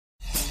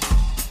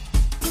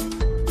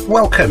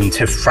Welcome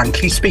to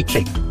Frankly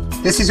Speaking.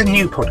 This is a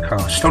new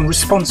podcast on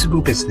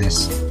responsible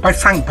business by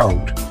Frank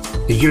Bold,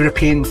 the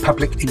European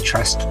public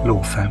interest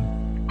law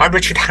firm. I'm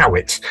Richard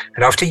Howitt,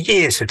 and after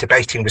years of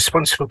debating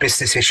responsible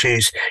business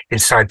issues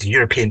inside the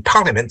European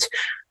Parliament,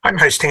 I'm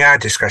hosting our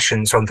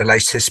discussions on the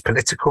latest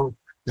political,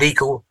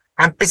 legal,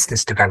 and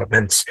business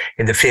developments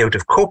in the field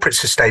of corporate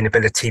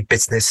sustainability,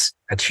 business,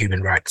 and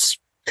human rights.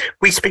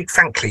 We speak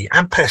frankly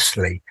and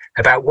personally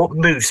about what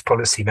moves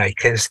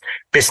policymakers,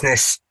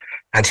 business,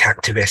 and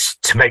activists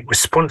to make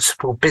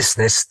responsible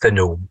business the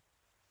norm.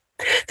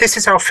 This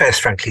is our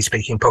first Frankly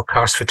Speaking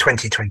podcast for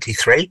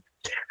 2023,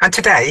 and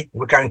today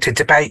we're going to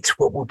debate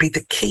what will be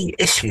the key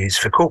issues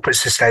for corporate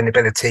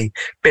sustainability,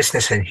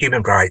 business and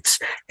human rights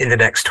in the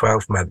next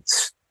 12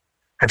 months.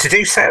 And to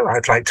do so,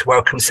 I'd like to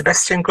welcome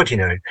Sebastien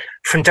Godinot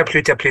from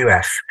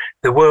WWF,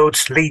 the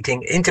world's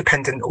leading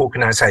independent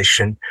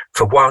organisation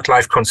for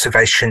wildlife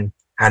conservation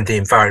and the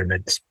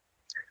environment.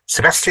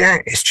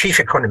 Sebastien is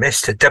Chief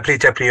Economist at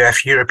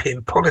WWF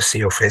European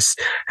Policy Office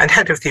and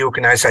head of the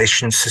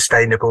organisation's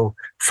Sustainable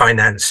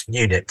Finance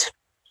Unit.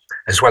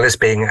 As well as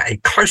being a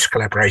close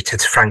collaborator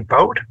to Frank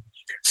Bold,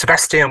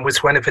 Sebastien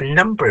was one of a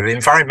number of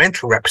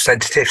environmental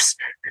representatives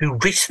who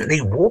recently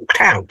walked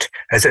out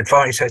as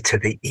advisor to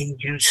the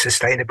EU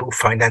Sustainable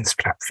Finance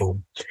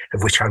Platform,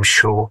 of which I'm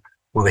sure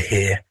we'll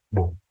hear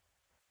more.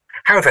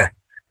 However,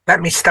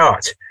 let me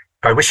start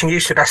by wishing you,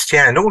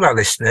 Sebastien, and all our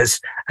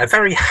listeners a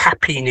very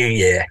happy new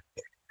year.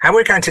 And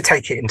we're going to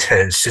take it in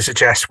turns to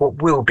suggest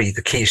what will be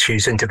the key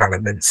issues and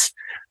developments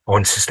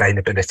on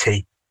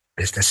sustainability,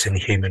 business and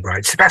human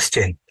rights.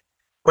 Sebastien,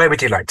 where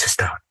would you like to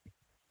start?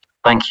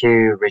 Thank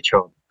you,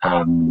 Richard.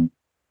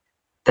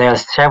 There are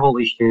several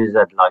issues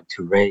I'd like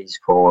to raise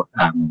for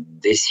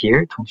this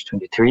year,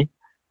 2023.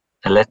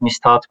 And let me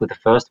start with the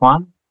first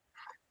one,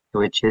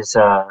 which is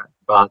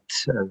about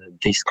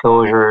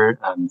disclosure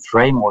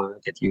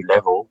framework at EU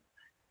level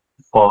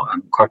for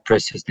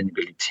corporate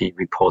sustainability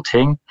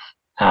reporting.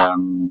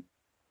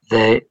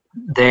 There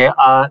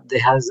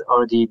has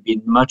already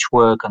been much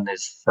work on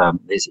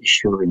this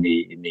issue in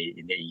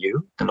the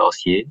EU the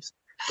last years,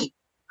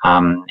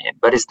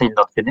 but it's still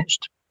not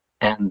finished.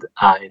 And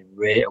I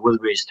will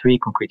raise three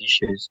concrete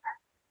issues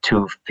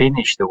to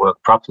finish the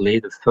work properly.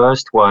 The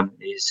first one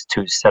is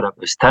to set up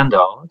a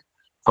standard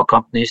for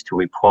companies to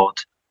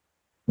report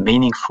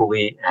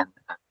meaningfully and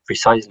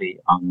precisely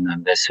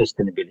on their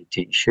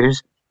sustainability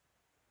issues.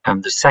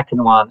 And the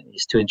second one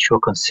is to ensure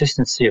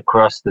consistency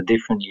across the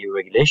different EU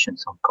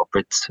regulations on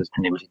corporate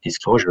sustainability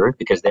disclosure,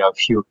 because there are a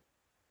few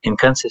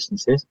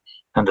inconsistencies.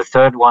 And the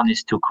third one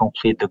is to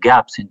complete the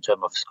gaps in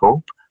terms of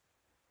scope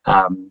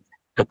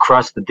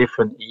across the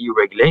different EU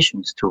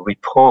regulations to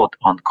report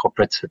on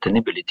corporate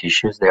sustainability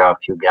issues. There are a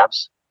few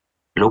gaps,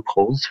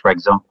 loopholes. For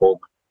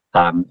example,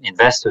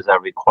 investors are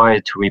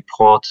required to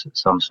report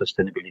some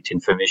sustainability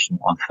information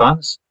on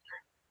funds,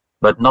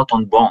 but not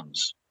on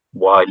bonds,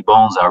 while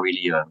bonds are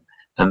really a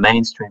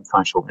mainstream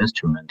financial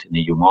instrument in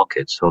the EU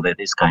market. So that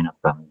this kind of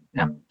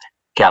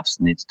gaps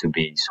needs to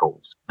be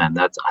solved. And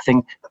that's, I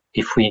think,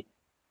 if we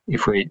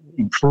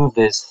improve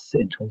this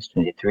in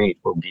 2023, it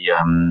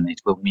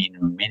will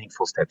mean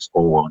meaningful steps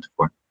forward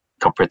for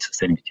corporate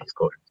sustainability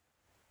disclosure.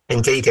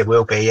 Indeed, it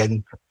will be.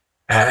 And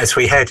as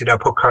we heard in our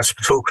podcast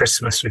before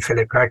Christmas with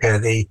Philip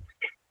Greger,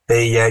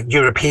 the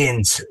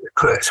Europeans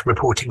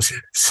reporting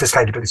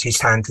sustainability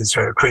standards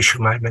are at a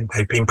crucial moment.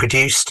 They've been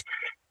produced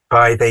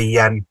by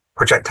the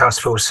Project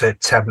Task Force at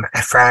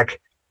EFRAG,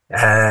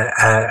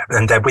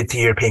 and they're with the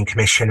European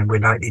Commission, and we're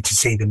likely to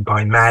see them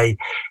by May.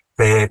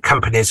 The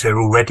companies are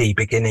already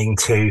beginning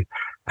to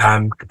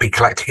be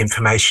collecting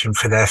information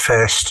for their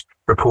first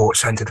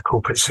reports under the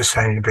Corporate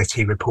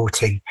Sustainability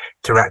Reporting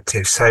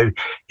Directive. So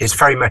it's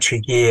very much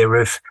a year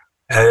of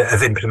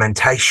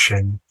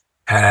implementation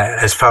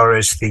as far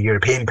as the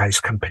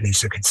European-based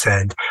companies are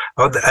concerned.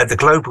 At the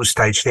global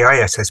stage, the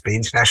ISSB,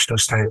 International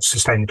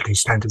Sustainability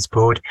Standards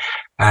Board,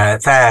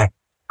 their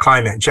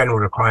climate and general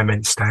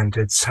requirement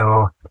standards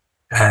are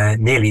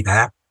nearly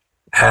there.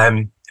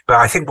 But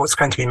I think what's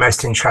going to be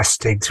most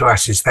interesting to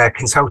us is they're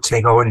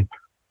consulting on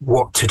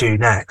what to do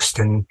next.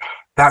 And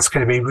that's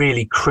going to be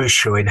really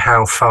crucial in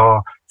how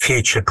far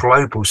future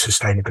global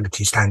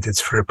sustainability standards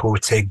for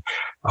reporting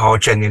are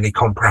genuinely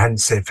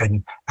comprehensive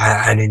and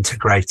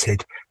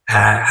integrated.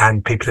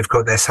 And people have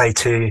got their say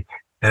to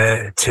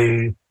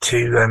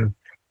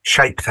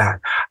shape that.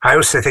 I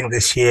also think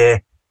this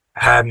year,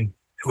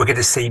 we're going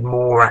to see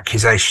more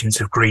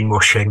accusations of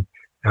greenwashing.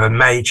 There are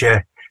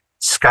major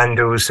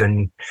scandals,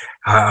 and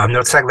I'm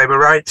not saying they were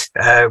right.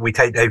 We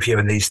take no view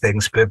on these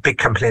things, but big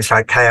companies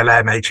like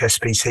KLM,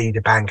 HSBC,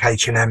 the bank,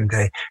 H&M,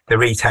 the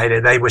retailer,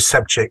 they were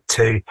subject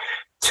to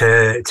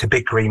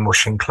big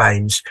greenwashing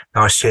claims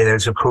last year. There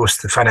was, of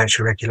course, the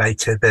financial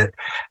regulator that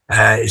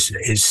is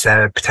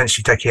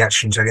potentially taking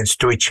actions against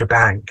Deutsche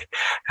Bank,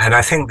 and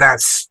I think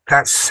that's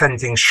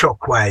sending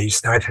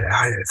shockwaves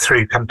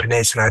through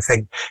companies. And I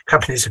think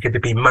companies are going to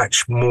be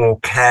much more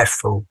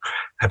careful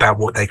about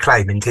what they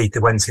claim. Indeed,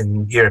 the ones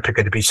in Europe are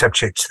going to be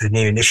subject to the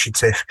new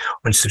initiative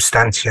on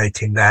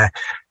substantiating their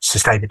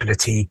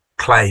sustainability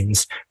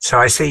claims. So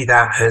I see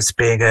that as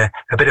being a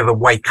bit of a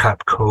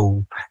wake-up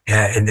call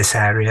in this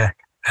area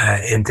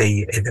in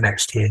the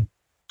next year.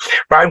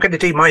 Right, I'm going to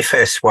do my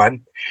first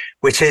one,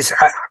 which is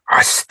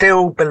I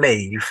still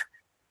believe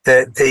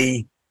that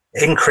the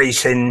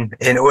increase in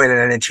oil and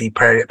energy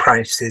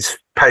prices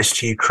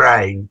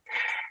post-Ukraine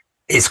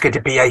is going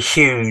to be a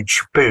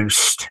huge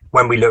boost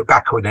when we look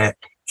back on it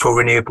for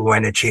renewable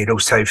energy and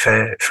also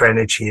for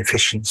energy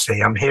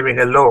efficiency. I'm hearing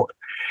a lot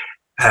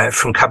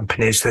from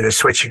companies that are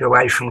switching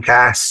away from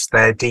gas,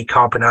 they're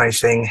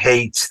decarbonising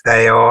heat,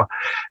 they are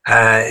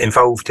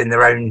involved in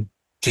their own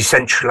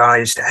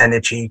decentralised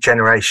energy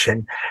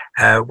generation.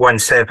 One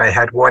survey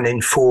had 1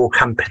 in 4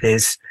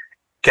 companies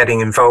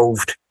getting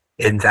involved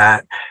in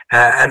that.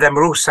 And then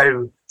we're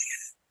also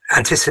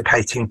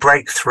anticipating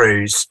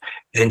breakthroughs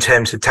in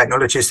terms of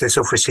technologies. There's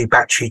obviously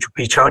battery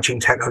recharging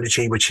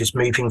technology, which is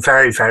moving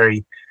very,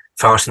 very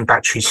fast, and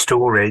battery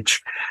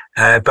storage.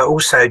 But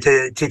also,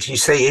 did you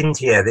see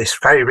India, this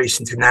very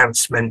recent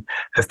announcement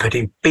of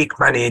putting big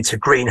money into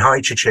green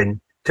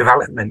hydrogen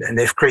development? And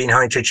if green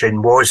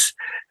hydrogen was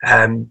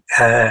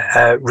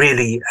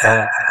really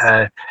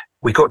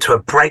we got to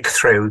a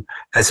breakthrough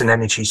as an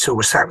energy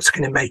source, that was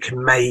going to make a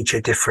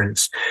major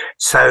difference.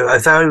 So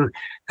although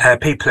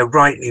people are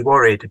rightly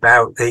worried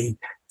about the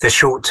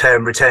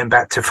short-term return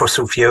back to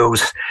fossil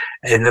fuels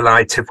in the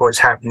light of what's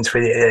happened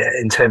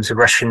in terms of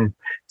Russian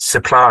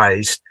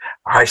supplies,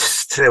 I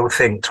still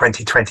think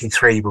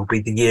 2023 will be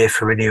the year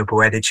for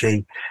renewable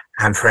energy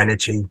and for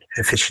energy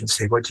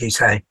efficiency. What do you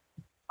say?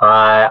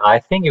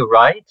 I think you're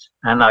right,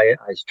 and I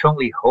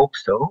strongly hope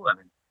so. I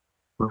mean,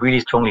 we're really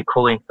strongly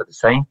calling for the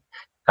same.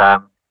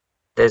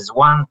 There's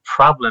one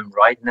problem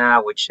right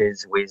now, which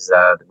is with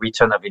the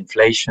return of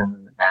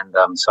inflation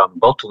and some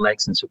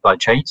bottlenecks in supply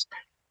chains.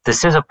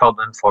 This is a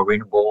problem for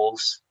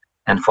renewables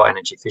and for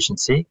energy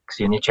efficiency, because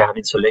you need to have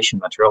insulation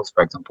materials,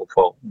 for example,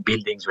 for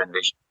buildings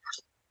renovation.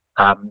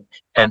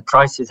 And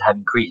prices have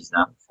increased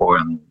now for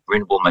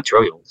renewable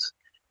materials,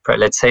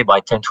 let's say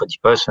by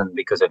 10-20%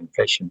 because of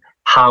inflation.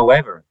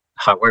 However,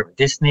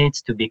 this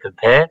needs to be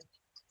compared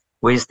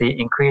with the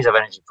increase of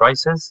energy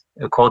prices,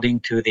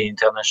 according to the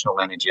International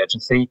Energy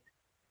Agency.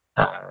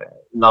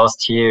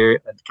 Last year,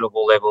 at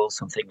global level,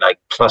 something like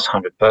plus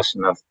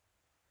 100% of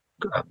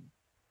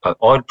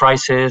oil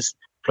prices,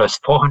 plus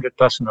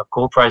 400% of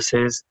coal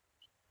prices,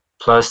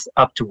 plus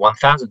up to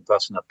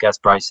 1,000% of gas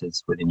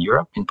prices within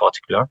Europe in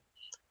particular.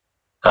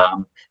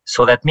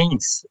 So that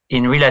means,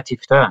 in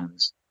relative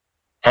terms,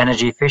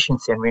 energy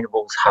efficiency and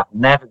renewables have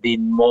never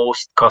been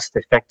most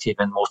cost-effective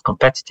and most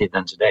competitive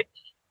than today,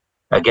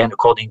 again,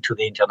 according to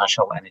the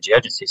International Energy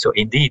Agency. So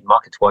indeed,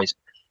 market-wise,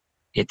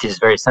 it is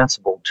very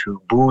sensible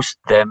to boost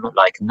them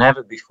like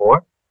never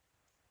before,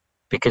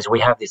 because we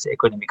have this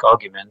economic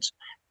argument,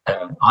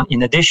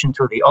 in addition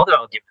to the other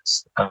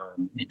arguments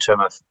in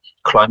terms of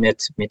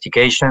climate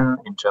mitigation,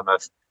 in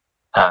terms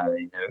of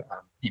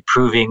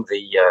improving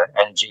the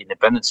energy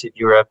independence of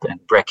Europe and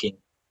breaking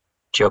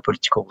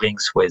geopolitical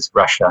links with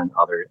Russia and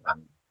other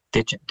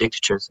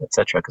dictators,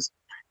 etc. Because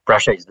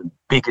Russia is the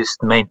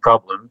biggest main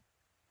problem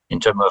in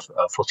terms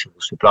of fossil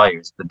fuel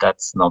suppliers, but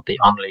that's not the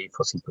only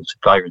fossil fuel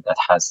supplier that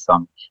has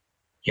some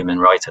human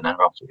rights and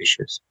environmental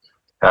issues.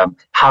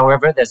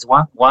 However, there's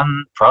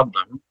one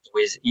problem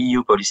with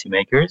EU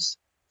policymakers,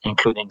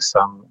 including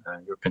some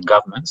European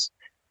governments,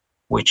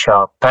 which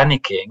are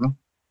panicking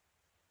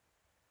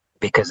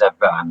because of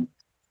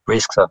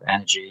risks of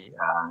energy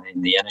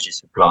in the energy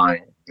supply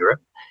in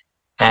Europe,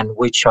 and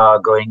which are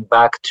going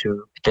back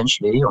to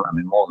potentially, or I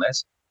mean more or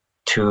less,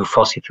 to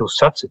fossil fuel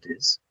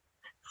subsidies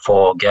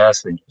for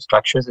gas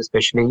infrastructures,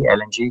 especially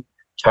LNG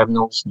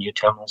terminals, new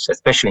terminals,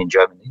 especially in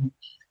Germany,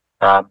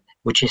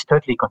 which is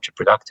totally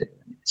counterproductive.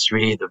 It's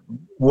really the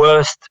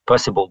worst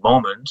possible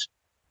moment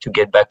to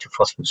get back to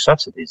fossil fuel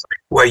subsidies.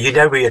 Well,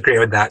 we agree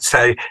on that.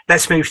 So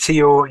let's move to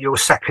your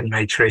second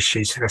major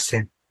issue,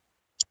 Sebastien.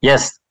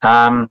 Yes,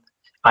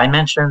 I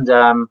mentioned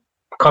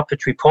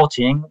corporate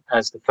reporting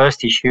as the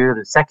first issue.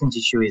 The second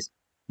issue is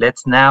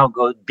let's now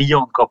go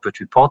beyond corporate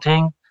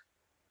reporting.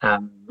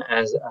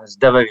 As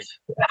W.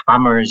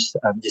 Hammer's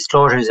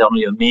disclosure is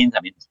only a means,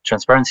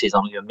 transparency is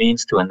only a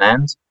means to an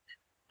end.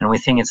 And we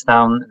think it's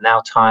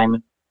now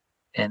time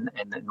in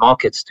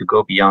markets to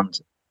go beyond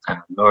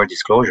more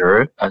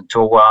disclosure and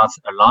towards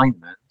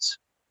alignment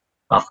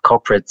of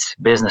corporate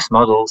business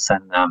models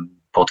and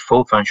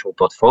financial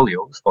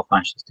portfolios for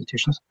financial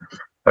institutions,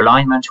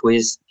 alignment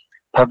with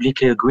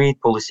publicly agreed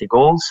policy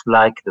goals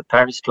like the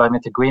Paris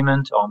Climate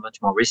Agreement, or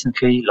much more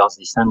recently, last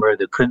December,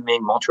 the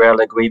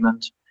Kunming-Montreal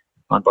Agreement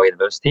on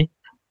biodiversity.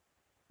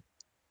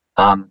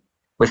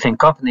 We think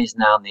companies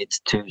now need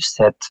to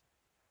set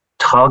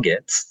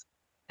targets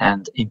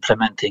and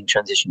implementing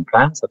transition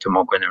plans at a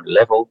more granular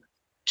level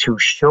to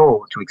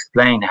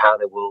explain how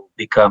they will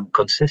become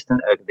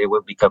consistent, they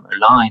will become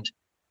aligned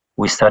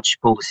with such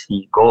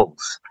policy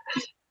goals.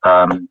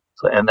 And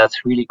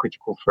that's really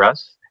critical for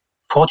us.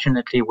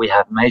 Fortunately, we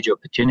have major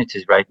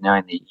opportunities right now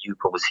in the EU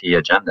policy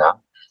agenda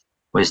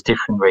with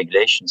different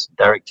regulations and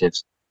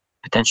directives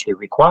potentially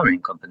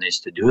requiring companies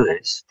to do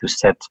this, to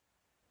set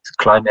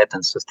climate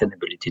and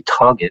sustainability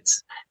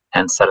targets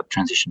and set up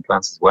transition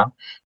plans as well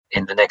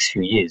in the next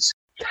few years.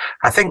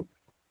 I think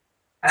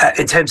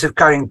in terms of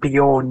going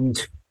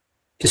beyond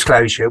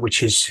disclosure,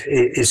 which is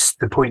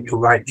the point you're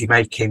rightly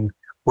making,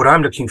 what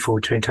I'm looking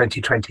forward to in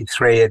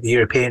 2023 at the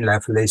European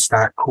level is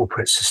that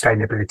corporate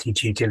sustainability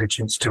due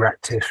diligence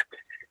directive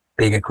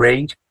being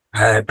agreed.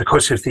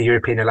 Because of the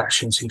European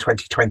elections in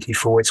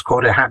 2024, it's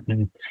got to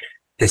happen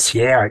this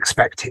year. I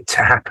expect it to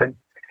happen.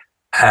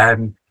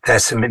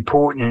 There's some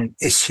important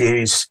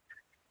issues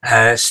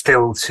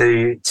still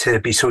to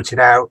be sorted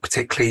out,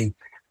 particularly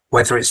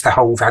whether it's the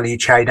whole value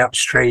chain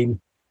upstream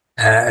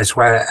as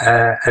well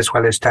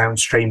as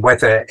downstream,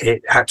 whether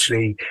it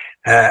actually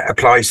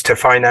applies to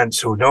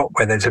finance or not,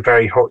 where there's a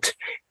very hot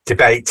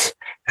debate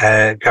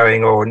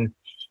going on.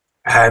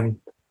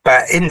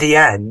 But in the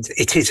end,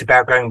 it is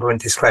about going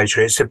beyond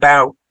disclosure. It's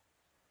about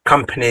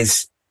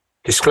companies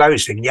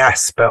disclosing,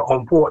 yes, but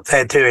on what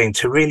they're doing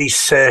to really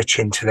search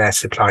into their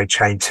supply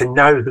chain, to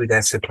know who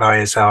their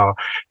suppliers are,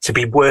 to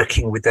be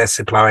working with their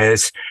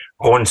suppliers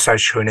on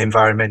social and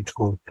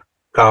environmental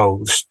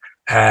goals.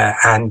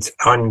 And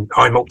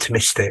I'm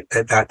optimistic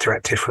that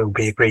directive will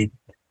be agreed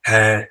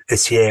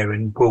this year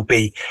and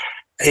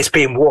it's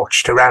being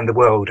watched around the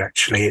world.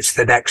 Actually, it's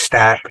the next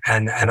step,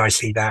 and I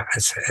see that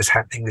as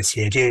happening this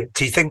year. Do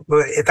you think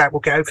that will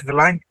go over the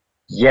line?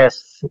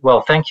 Yes.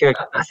 Well, thank you.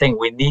 I think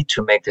we need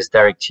to make this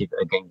directive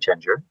a game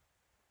changer,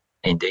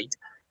 indeed,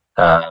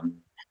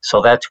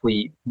 so that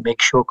we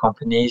make sure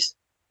companies.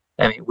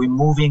 I mean, we're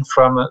moving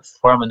from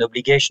an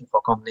obligation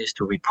for companies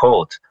to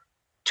report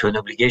to an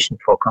obligation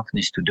for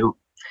companies to do.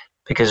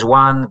 Because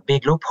one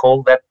big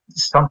loophole that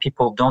some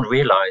people don't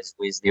realize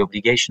with the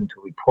obligation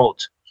to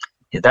report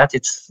is that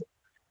it's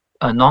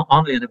not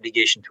only an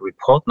obligation to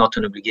report, not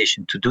an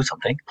obligation to do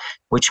something,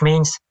 which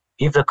means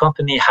if the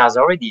company has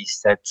already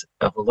set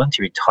a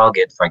voluntary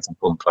target, for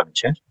example, on climate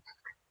change,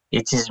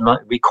 it is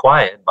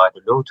required by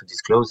the law to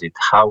disclose it.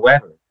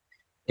 However,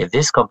 if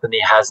this company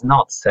has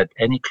not set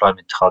any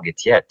climate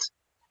target yet,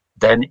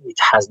 then it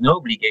has no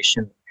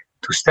obligation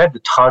to set the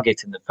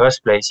target in the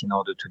first place in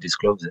order to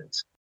disclose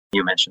it.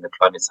 You mentioned the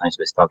Climate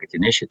Science-Based Target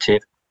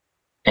Initiative.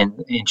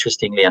 And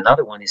interestingly,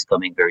 another one is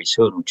coming very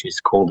soon, which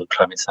is called the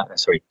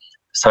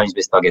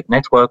Science-Based Target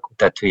Network,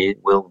 that we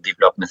will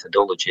develop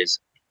methodologies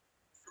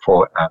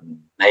for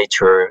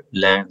nature,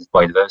 land,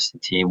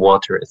 biodiversity,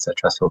 water,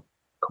 etc. So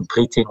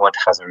completing what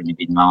has already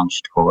been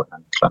launched for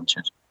climate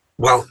change.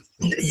 Well,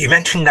 you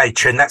mentioned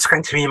nature, and that's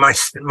going to be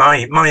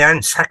my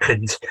own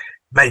second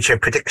major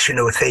prediction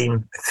or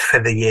theme for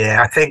the year.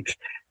 I think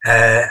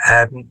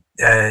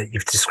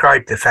you've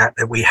described the fact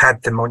that we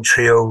had the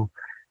Montreal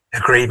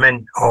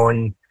Agreement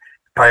on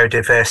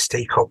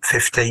biodiversity,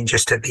 COP15,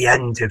 just at the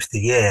end of the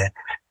year.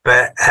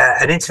 But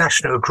an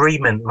international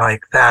agreement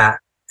like that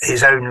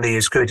is only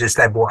as good as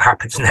then what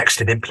happens next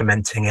in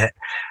implementing it.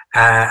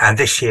 And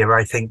this year,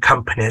 I think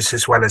companies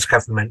as well as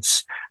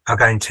governments are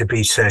going to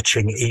be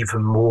searching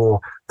even more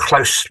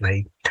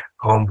closely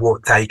on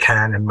what they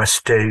can and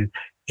must do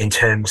in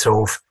terms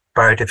of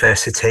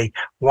biodiversity.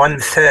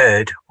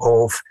 1/3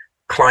 of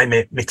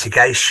climate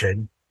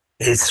mitigation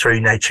is through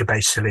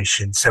nature-based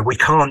solutions. So we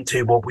can't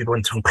do what we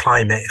want on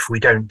climate if we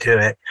don't do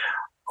it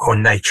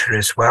on nature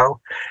as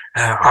well.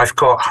 I've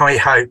got high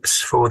hopes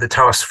for the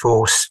task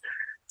force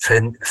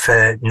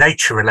for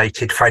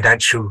nature-related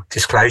financial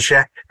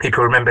disclosure.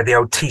 People remember the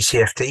old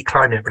TCFD,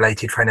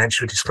 climate-related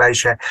financial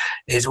disclosure,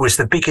 was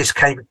the biggest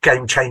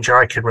game changer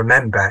I can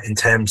remember in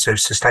terms of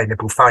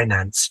sustainable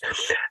finance.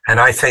 And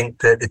I think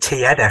that the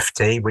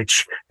TNFD,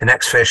 which the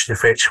next version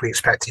of which we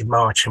expect in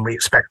March and we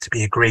expect to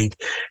be agreed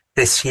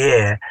this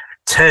year,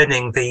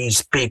 turning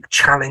these big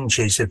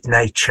challenges of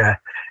nature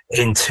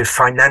into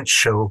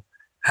financial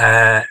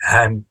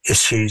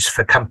issues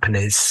for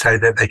companies so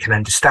that they can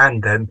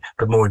understand them,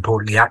 but more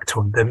importantly, act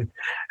on them.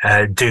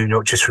 Do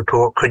not just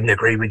report. Couldn't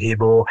agree with you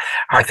more.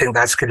 I think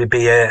that's going to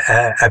be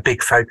a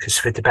big focus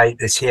for debate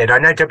this year. And I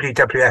know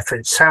WWF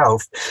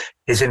itself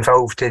is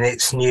involved in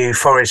its new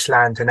forest,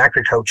 land and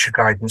agriculture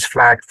guidance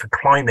flag for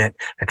climate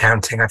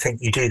accounting. I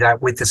think you do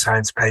that with the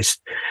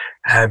science-based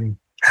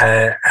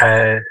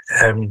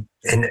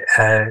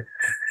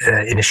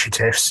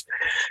initiatives,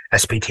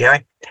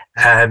 SBTI,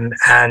 and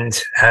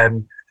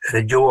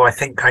you're, I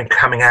think,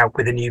 coming out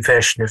with a new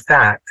version of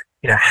that.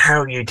 You know,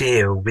 how you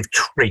deal with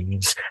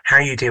trees, how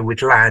you deal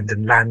with land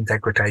and land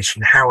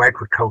degradation, how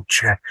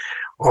agriculture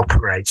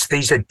operates.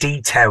 These are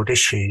detailed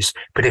issues,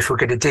 but if we're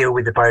going to deal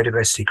with the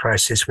biodiversity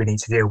crisis, we need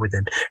to deal with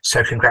them.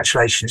 So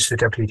congratulations to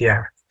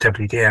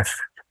WWF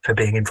for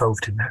being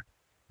involved in that.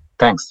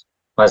 Thanks.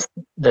 Well,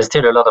 there's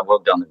still a lot of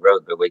work down the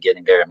road, but we're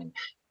getting there. I mean,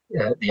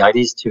 the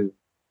idea is to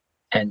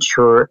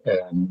ensure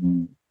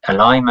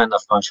alignment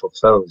of financial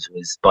flows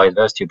with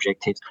biodiversity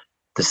objectives,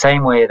 the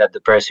same way that the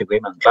Paris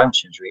Agreement on climate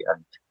change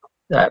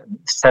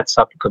sets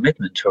up a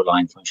commitment to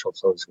align financial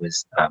flows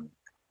with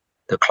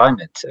the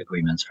climate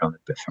agreements from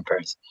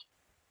Paris.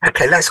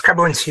 Okay, let's come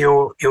on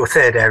to your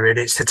third area.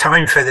 It's the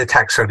time for the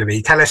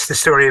taxonomy. Tell us the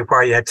story of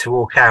why you had to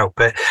walk out.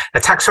 But a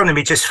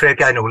taxonomy, just for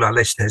again all our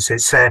listeners,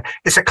 it's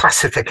a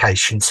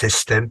classification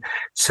system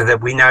so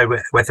that we know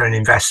whether an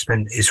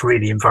investment is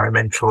really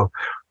environmental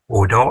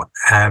or not.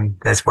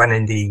 There's one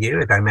in the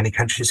EU, although many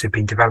countries have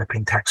been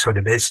developing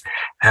taxonomies.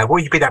 What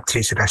have you been up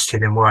to,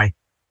 Sebastien, and why?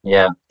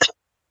 Yeah,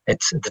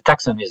 the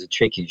taxonomy is a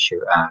tricky issue.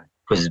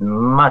 It was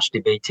much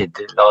debated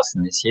last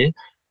and this year.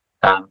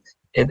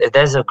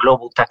 There's a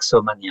global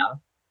taxomania.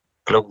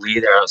 Globally,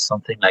 there are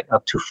something like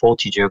up to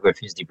 40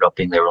 geographies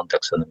developing their own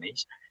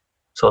taxonomies.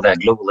 So at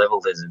global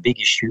level, there's a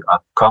big issue of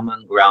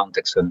common ground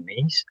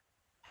taxonomies.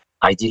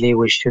 Ideally,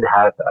 we should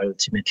have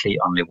ultimately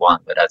only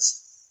one, but that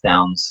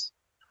sounds,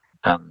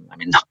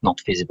 not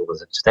feasible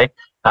as of today.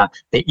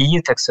 The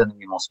EU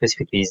taxonomy, more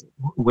specifically,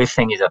 we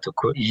think is at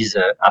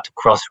a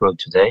crossroad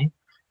today.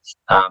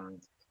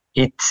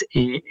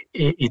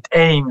 It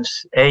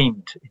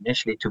aimed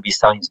initially to be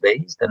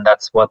science-based, and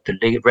that's what the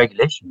EU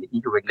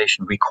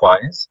regulation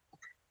requires.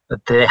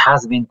 But there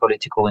has been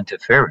political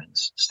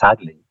interference,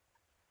 sadly,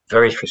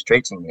 very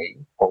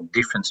frustratingly, for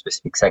different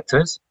specific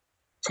sectors,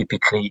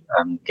 typically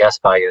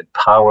gas-fired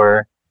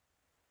power,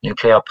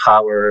 nuclear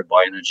power,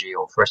 bioenergy,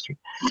 or forestry,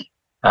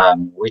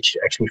 which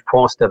actually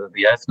forced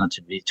WWF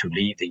notably to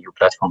leave the EU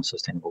platform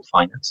Sustainable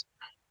Finance.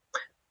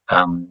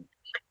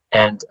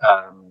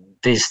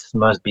 This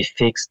must be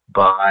fixed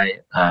by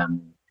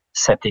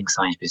setting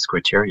science-based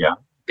criteria,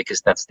 because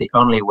that's the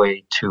only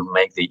way to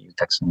make the EU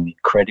taxonomy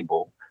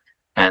credible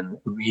and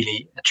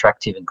really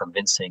attractive and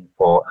convincing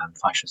for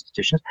financial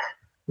institutions.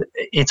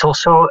 It's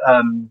also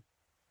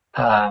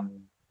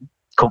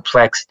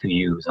complex to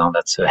use.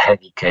 That's a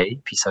heavy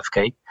piece of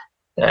cake.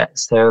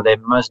 So there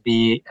must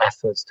be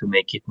efforts to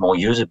make it more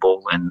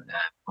usable and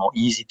more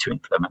easy to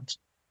implement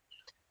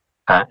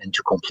and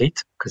to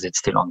complete, because it's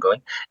still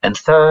ongoing. And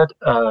third,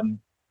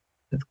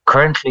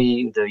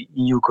 currently, the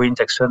EU green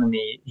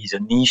taxonomy is a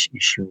niche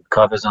issue. It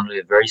covers only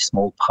a very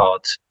small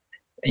part,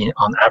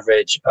 on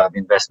average, of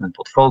investment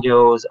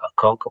portfolios, of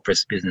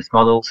corporate business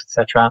models,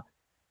 etc.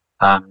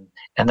 And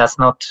that's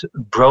not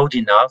broad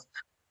enough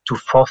to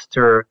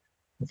foster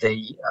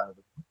the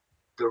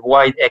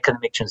wide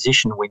economic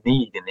transition we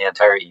need in the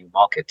entire EU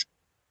market.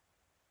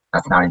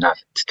 That's not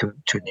enough. It's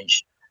too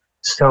niche.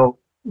 So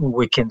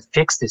we can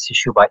fix this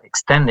issue by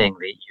extending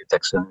the EU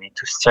taxonomy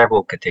to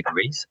several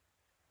categories.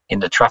 In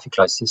the traffic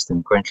light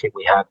system, currently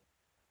we have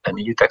an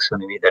EU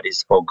taxonomy that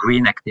is for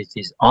green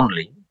activities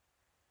only.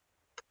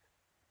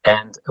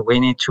 And we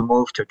need to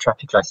move to a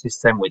traffic light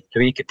system with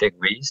 3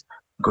 categories: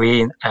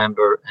 green,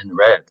 amber, and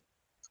red.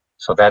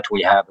 So that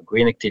we have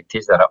green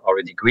activities that are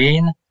already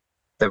green,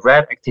 the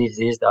red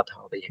activities that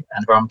are the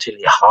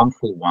environmentally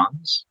harmful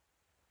ones,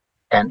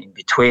 and in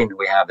between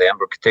we have the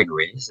amber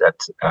categories that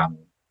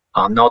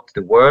are not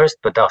the worst,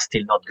 but are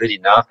still not good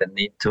enough and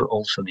need to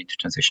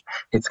transition.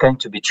 It's going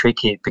to be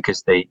tricky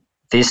because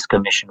this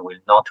commission will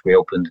not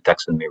reopen the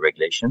taxonomy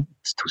regulation.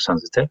 It's too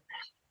sensitive,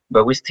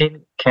 but we still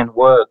can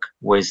work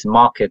with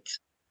market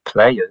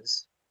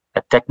players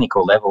at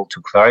technical level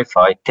to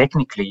clarify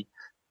technically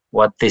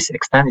what this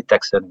extended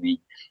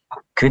taxonomy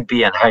could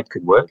be and how it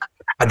could work.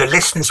 And the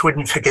listeners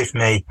wouldn't forgive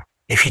me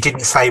if you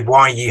didn't say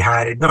why you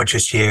had, not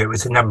just you, it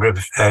was a number of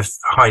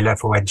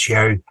high-level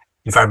NGO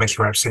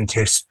environmental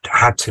representatives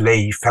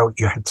felt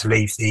you had to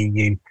leave the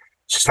EU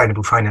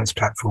Sustainable Finance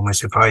Platform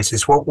as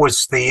advisors. What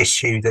was the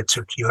issue that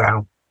took you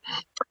out?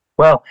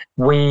 Well,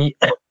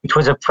 it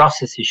was a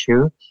process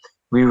issue.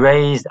 We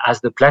raised, as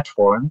the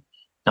platform,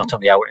 not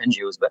only our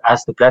NGOs, but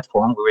as the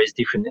platform, we raised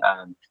different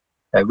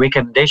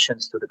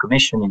recommendations to the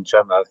Commission in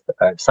terms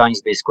of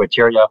science-based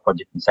criteria for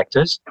different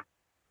sectors,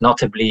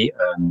 notably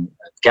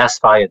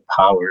gas-fired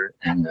power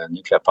and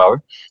nuclear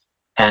power.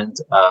 And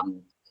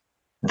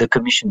the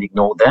Commission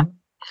ignored them.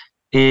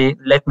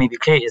 Let me be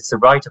clear, it's the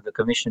right of the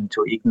Commission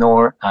to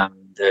ignore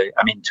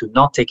to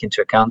not take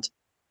into account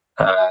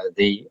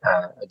the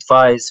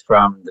advice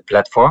from the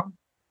platform.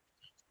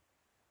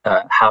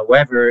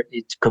 However,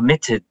 it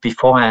committed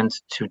beforehand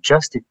to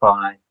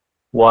justify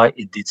why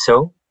it did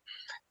so.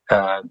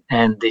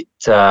 And it,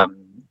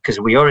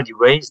 because we already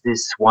raised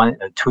this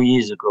 2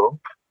 years ago,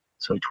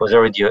 so it was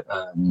already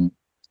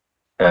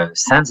a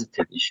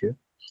sensitive issue.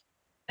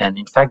 And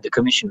in fact, the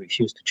Commission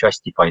refused to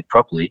justify it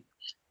properly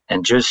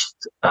and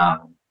just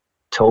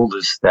told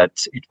us that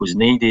it was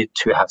needed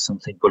to have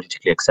something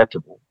politically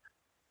acceptable,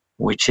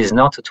 which is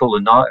not at all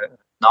an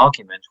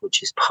argument,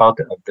 which is part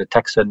of the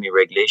taxonomy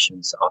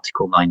regulations,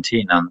 Article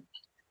 19, and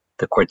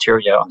the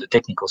criteria on the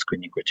technical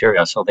screening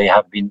criteria. So they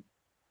have been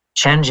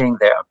changing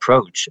their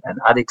approach and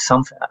adding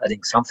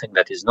something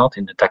that is not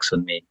in the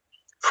taxonomy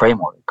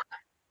framework.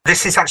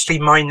 This is actually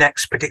my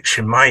next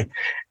prediction. My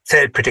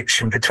third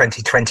prediction for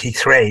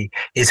 2023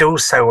 is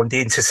also on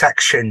the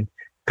intersection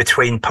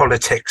between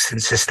politics and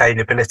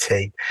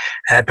sustainability,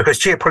 because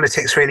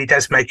geopolitics really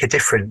does make a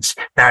difference.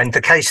 Now, in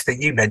the case that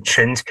you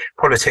mentioned,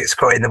 politics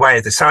got in the way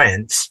of the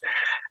science,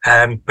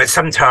 but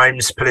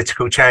sometimes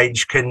political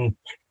change can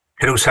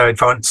can also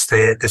advance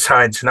the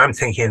science. And I'm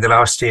thinking of the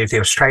last year of the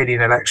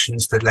Australian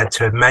elections that led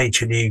to a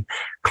major new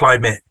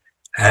climate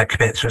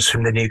commitments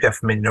from the new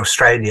government in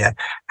Australia,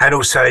 and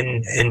also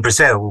in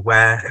Brazil,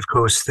 where, of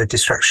course, the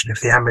destruction of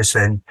the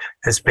Amazon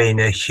has been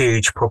a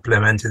huge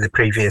problem under the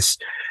previous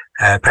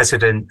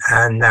president.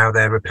 And now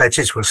there are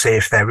pledges. We'll see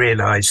if they're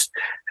realised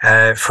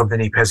from the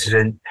new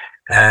president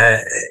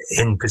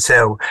in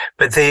Brazil.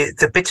 But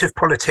the bit of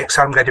politics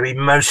I'm going to be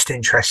most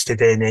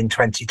interested in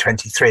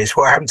 2023 is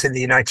what happens in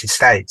the United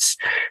States.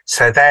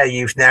 So there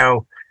you've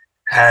now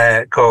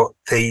got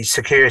the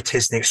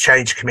Securities and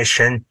Exchange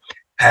Commission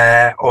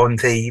on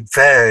the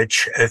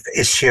verge of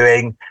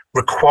issuing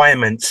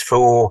requirements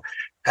for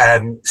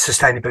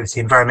sustainability,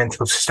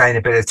 environmental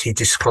sustainability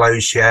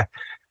disclosure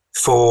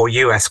for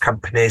US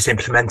companies,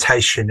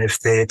 implementation of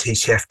the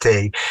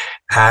TCFD.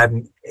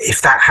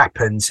 If that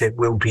happens, it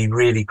will be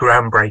really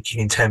groundbreaking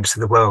in terms of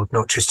the world,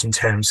 not just in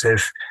terms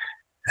of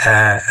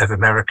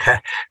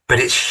America, but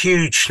it's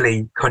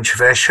hugely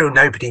controversial.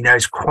 Nobody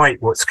knows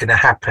quite what's going to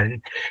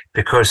happen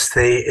because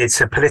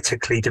it's a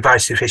politically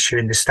divisive issue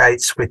in the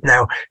States, with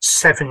now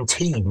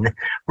 17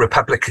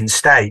 Republican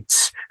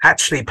states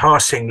actually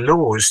passing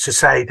laws to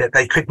say that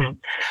they couldn't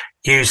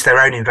use their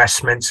own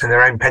investments and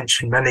their own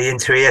pension money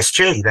into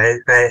ESG.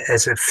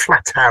 There's a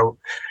flat out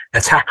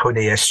attack on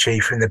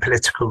ESG from the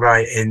political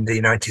right in the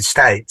United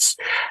States.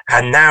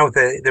 And now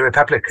the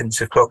Republicans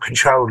have got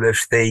control of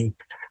the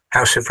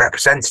House of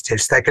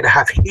Representatives. They're going to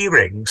have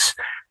hearings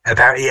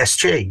about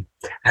ESG.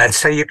 And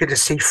so you're going to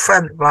see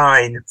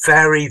frontline,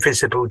 very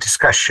visible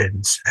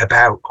discussions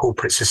about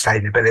corporate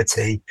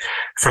sustainability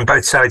from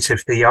both sides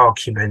of the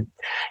argument.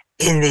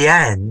 In the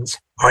end,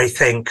 I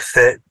think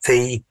that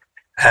the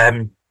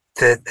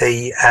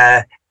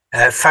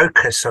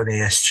focus on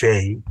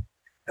ESG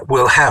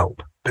will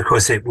help,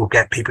 because it will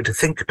get people to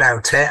think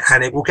about it,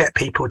 and it will get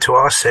people to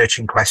ask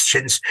searching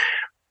questions,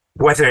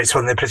 whether it's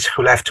on the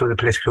political left or the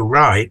political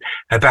right,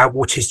 about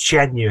what is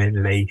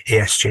genuinely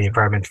ESG,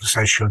 environmental,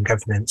 social and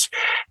governance.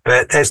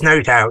 But there's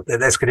no doubt that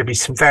there's going to be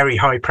some very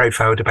high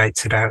profile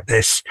debates about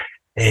this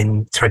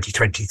in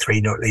 2023,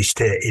 not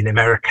least in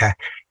America.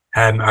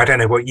 I don't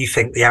know what you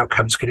think the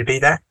outcome's going to be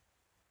there.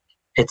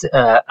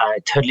 I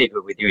totally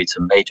agree with you. It's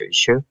a major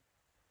issue,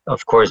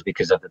 of course,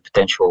 because of the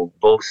potential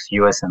both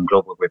US and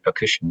global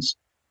repercussions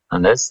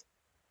on this.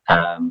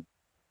 I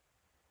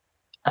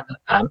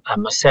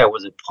must say I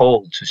was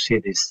appalled to see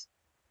this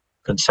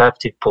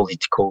conservative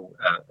political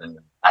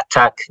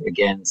attack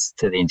against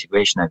the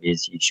integration of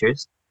these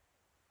issues.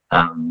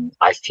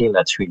 I feel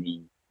that's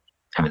really,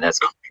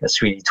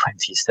 that's really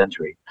 20th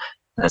century.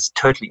 That's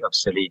totally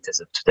obsolete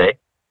as of today.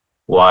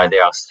 Why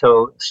there are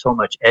so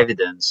much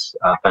evidence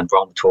of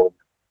environmental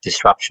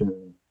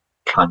disruption,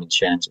 climate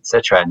change,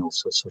 etc., and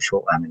also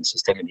social,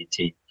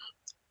 sustainability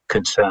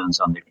concerns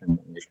on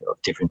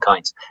different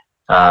kinds.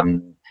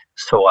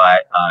 So I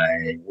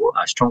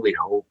strongly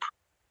hope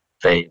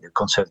the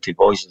conservative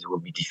voices will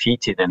be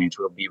defeated, and it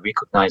will be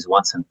recognized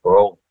once and for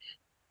all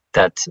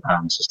that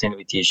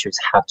sustainability issues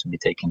have to be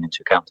taken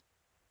into account,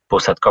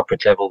 both at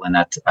corporate level and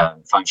at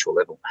financial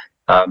level.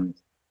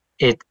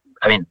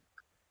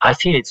 I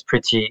feel it's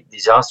pretty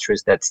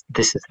disastrous that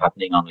this is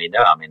happening only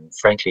now.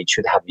 Frankly, it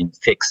should have been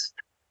fixed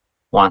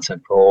once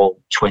and for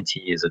all 20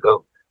 years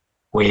ago.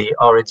 We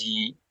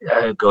already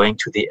going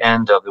to the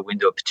end of the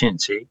window of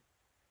opportunity,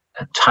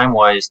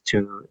 time-wise,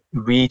 to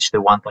reach the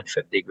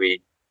 1.5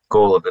 degree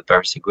goal of the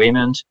Paris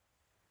Agreement.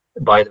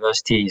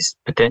 Biodiversity is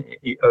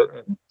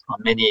on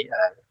many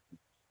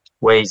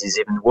ways is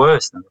even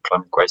worse than the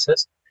climate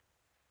crisis.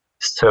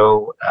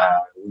 So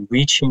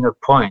reaching a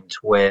point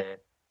where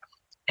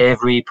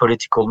every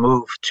political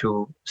move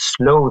to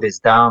slow this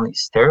down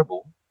is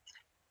terrible,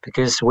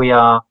 because we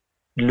are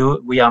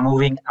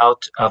moving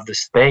out of the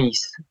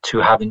space to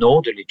have an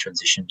orderly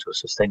transition to a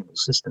sustainable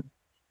system.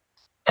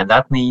 And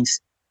that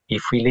means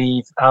if we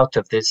leave out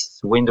of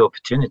this window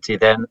opportunity,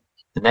 then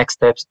the next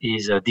step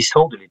is a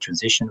disorderly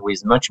transition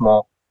with much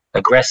more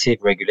aggressive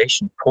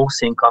regulation,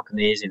 forcing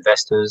companies,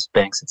 investors,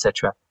 banks,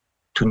 etc.,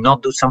 to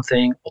not do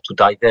something or to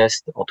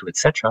divest or to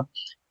etc.,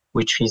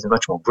 which is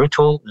much more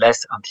brutal,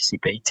 less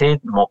anticipated,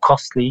 more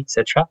costly,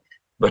 etc.,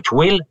 but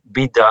will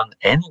be done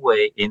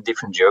anyway in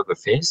different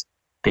geographies,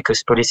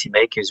 because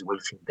policymakers will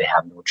feel they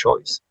have no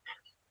choice.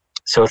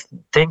 So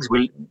things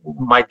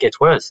might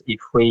get worse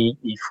if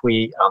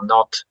we are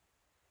not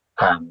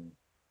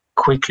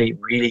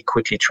really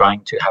quickly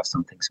trying to have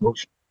something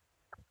smooth.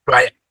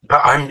 Right,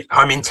 but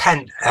I'm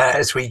intent,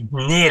 as we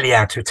nearly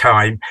out of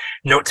time,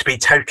 not to be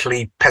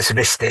totally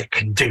pessimistic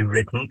and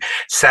doom-ridden.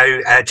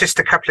 So just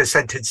a couple of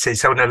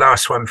sentences on the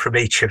last one from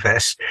each of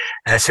us.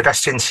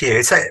 Sebastien, to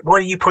you, what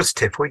are you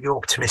positive, what are you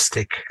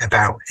optimistic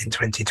about in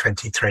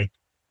 2023?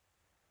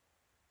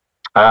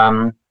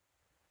 I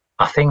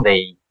think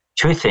the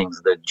two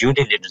things, the due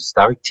diligence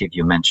directive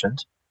you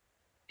mentioned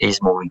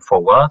is moving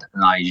forward,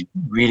 and I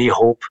really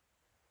hope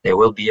there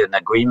will be an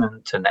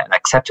agreement, an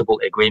acceptable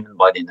agreement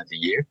by the end of the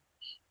year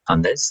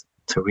on this,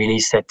 to really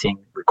setting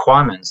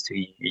requirements to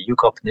EU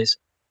companies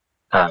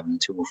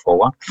to move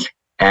forward.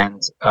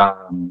 And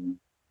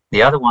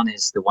The other one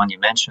is the one you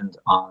mentioned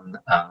on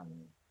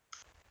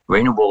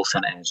renewables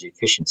and energy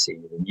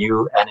efficiency. The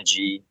new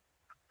energy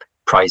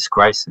price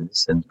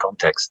crisis and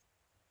context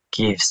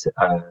gives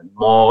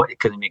more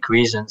economic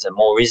reasons and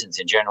more reasons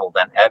in general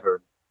than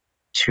ever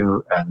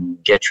to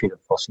get rid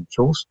of fossil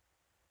fuels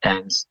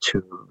and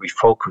to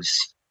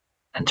refocus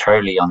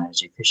entirely on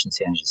energy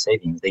efficiency, energy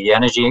savings. The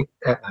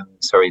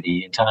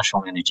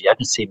International Energy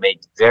Agency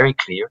made very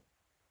clear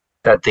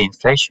that the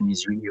inflation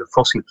is really a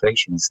fossil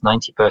inflation. It's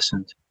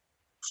 90%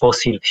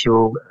 fossil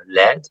fuel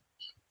led,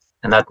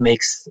 and that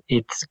makes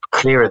it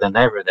clearer than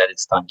ever that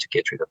it's time to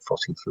get rid of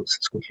fossil fuels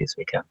as quickly as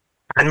we can.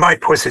 And my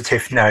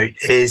positive note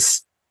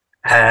is,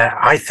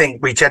 I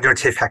think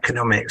regenerative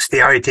economics,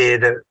 the idea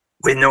that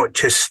we're not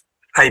just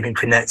aiming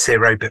for net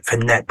zero, but for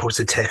net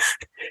positive,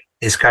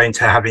 is going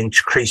to have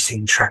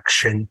increasing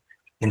traction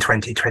in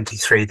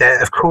 2023.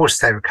 Of course,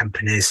 there are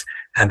companies,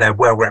 and they're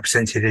well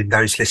represented in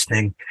those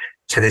listening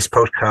to this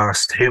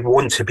podcast, who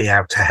want to be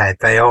out ahead.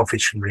 They are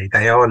visionary,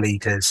 they are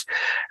leaders,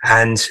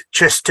 and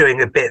just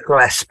doing a bit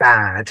less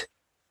bad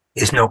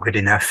is not good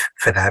enough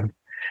for them,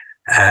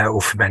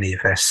 or for many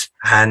of us.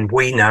 And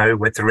we know,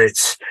 whether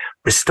it's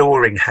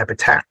restoring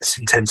habitats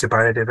in terms of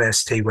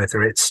biodiversity,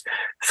 whether it's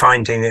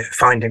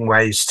finding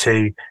ways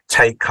to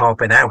take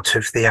carbon out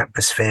of the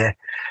atmosphere,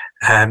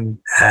 and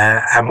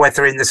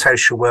whether in the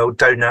social world,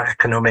 donut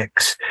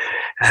economics,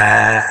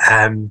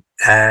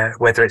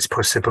 whether it's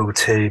possible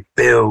to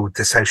build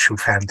the social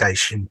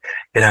foundation.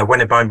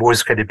 One of mine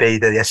was going to be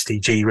that the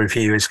SDG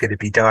review is going to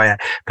be dire,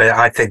 but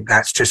I think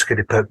that's just going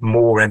to put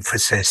more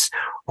emphasis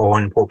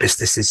on what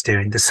businesses do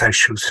in the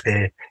social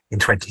sphere in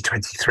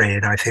 2023.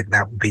 And I think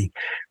that will be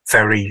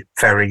very,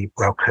 very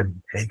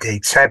welcome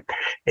indeed. So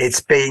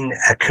it's been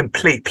a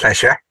complete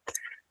pleasure.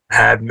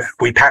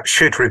 We perhaps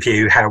should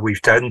review how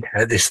we've done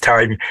at this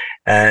time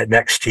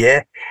next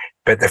year,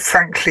 but the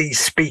frankly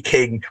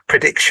speaking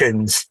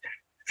predictions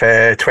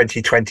for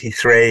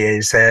 2023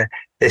 is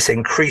this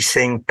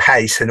increasing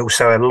pace and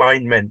also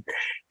alignment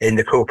in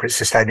the corporate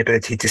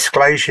sustainability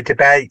disclosure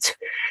debate,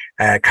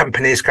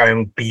 companies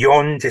going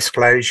beyond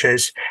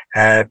disclosures,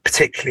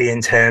 particularly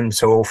in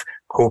terms of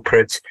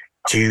corporate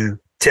due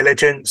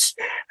diligence,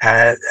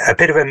 a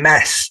bit of a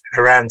mess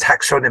around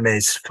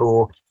taxonomies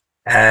for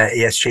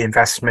ESG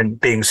investment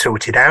being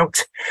sorted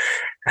out,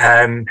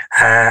 and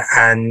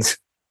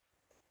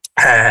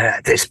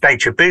this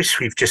major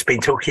boost we've just been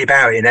talking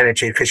about in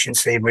energy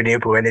efficiency and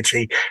renewable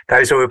energy.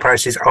 Those oil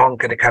prices aren't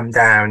going to come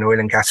down, oil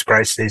and gas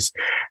prices,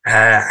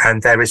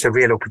 and there is a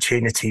real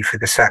opportunity for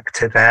the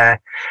sector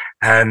there.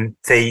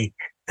 The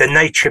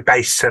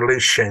nature-based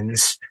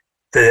solutions,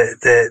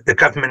 the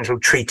governmental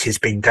treaty's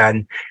been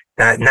done.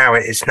 Now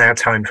it is now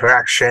time for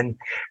action.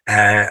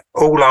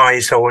 All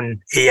eyes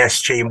on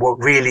ESG and what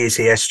really is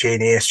ESG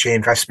and ESG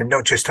investment,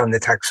 not just on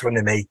the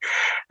taxonomy,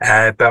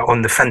 but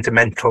on the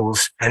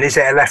fundamentals. And is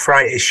it a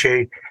left-right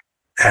issue?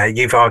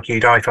 You've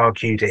argued, I've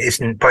argued, it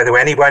isn't. By the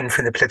way, anyone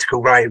from the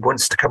political right who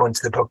wants to come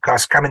onto the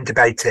podcast, come and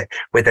debate it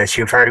with us.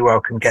 You're very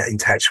welcome. Get in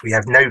touch. We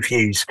have no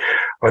views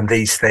on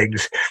these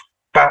things,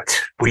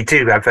 but we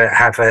do have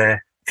a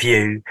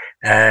view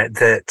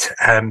that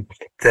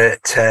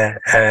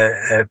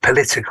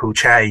political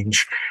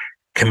change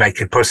can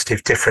make a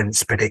positive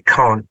difference, but it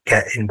can't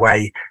get in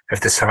way of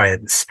the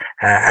science.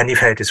 And you've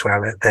heard as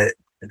well that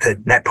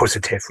net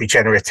positive,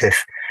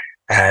 regenerative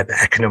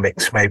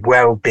economics may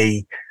well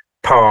be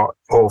part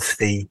of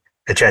the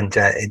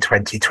agenda in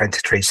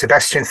 2023.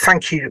 Sebastien,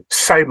 thank you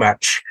so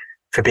much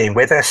for being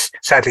with us.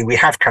 Sadly, we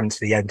have come to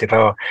the end of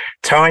our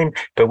time,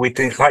 but we'd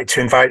like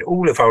to invite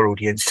all of our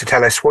audience to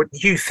tell us what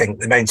you think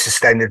the main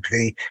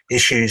sustainability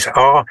issues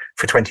are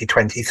for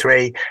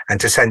 2023, and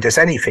to send us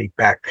any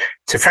feedback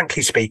to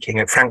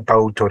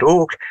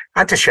franklyspeaking@frankbold.org,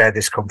 and to share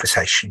this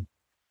conversation.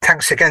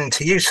 Thanks again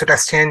to you,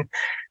 Sebastien,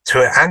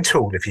 and to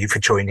all of you for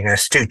joining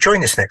us. Do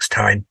join us next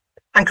time,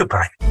 and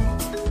goodbye.